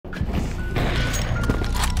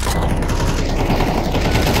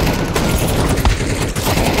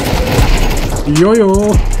Yo-yo!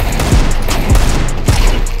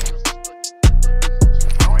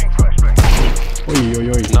 Oi, oi,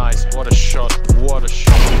 oi. Nice, what a shot, what a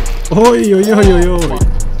shot. Oi, oi, oi, oi, oi.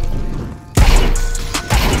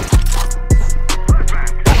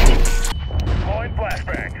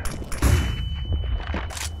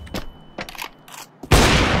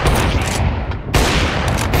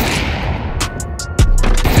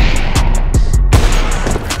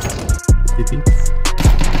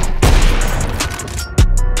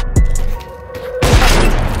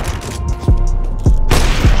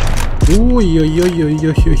 Ui, oi, oi, oi, oi,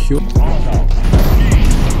 oi, oi.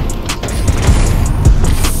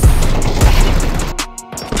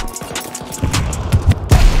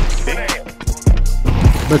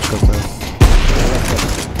 Beczka to.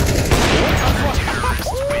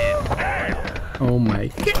 Oh my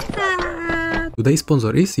god. Today's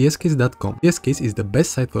sponsor is cscase.com. CSCASE is the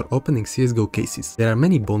best site for opening CSGO cases. There are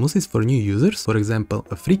many bonuses for new users, for example,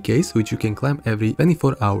 a free case which you can claim every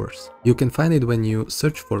 24 hours. You can find it when you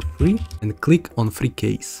search for free and click on free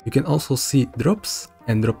case. You can also see drops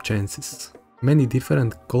and drop chances. Many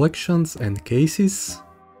different collections and cases.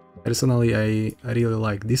 Personally, I really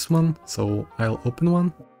like this one, so I'll open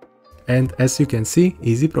one. And as you can see,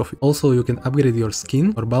 easy profit. Also, you can upgrade your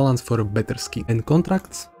skin or balance for a better skin. And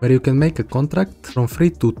contracts, where you can make a contract from 3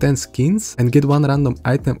 to 10 skins and get one random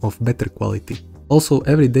item of better quality. Also,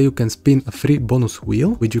 every day you can spin a free bonus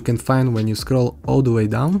wheel, which you can find when you scroll all the way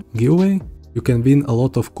down. Giveaway. You can win a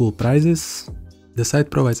lot of cool prizes. The site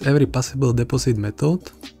provides every possible deposit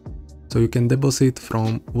method, so you can deposit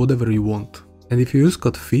from whatever you want. And if you use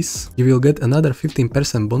code FIZZ, you will get another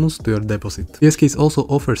 15% bonus to your deposit. CSCASE also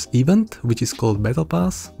offers event, which is called Battle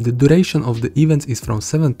Pass. The duration of the events is from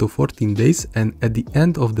 7 to 14 days, and at the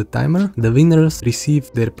end of the timer, the winners receive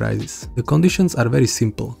their prizes. The conditions are very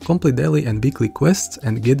simple. Complete daily and weekly quests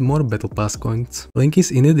and get more Battle Pass coins. Link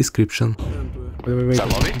is in the description. Wait.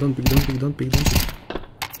 Don't pick.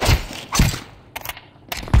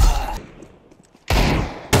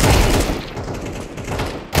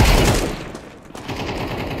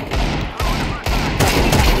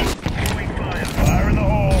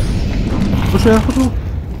 Proszę.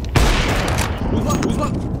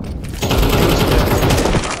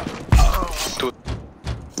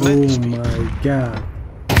 Oh my god.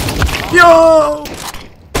 Yo!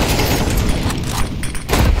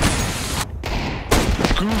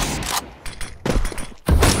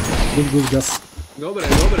 Good gaz. Dobre,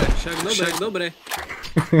 však dobre.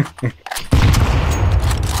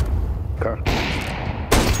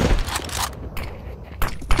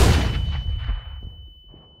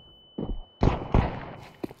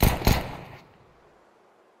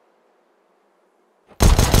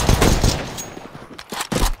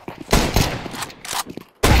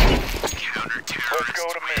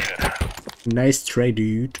 Nice try,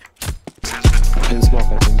 dude. In smoke,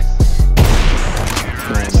 I think.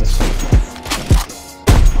 Nice.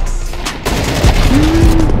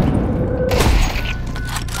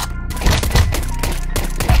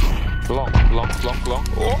 Long.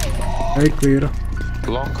 Oh! Very clear.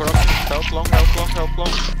 Long, help long.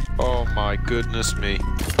 Oh my goodness me.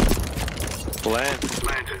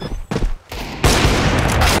 Planted.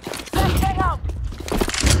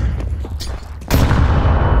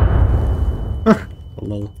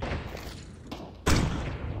 Lol.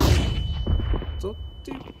 Co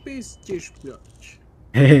ty pistiš, pľač?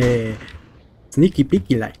 Hehe. Sneaky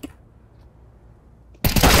peeky like.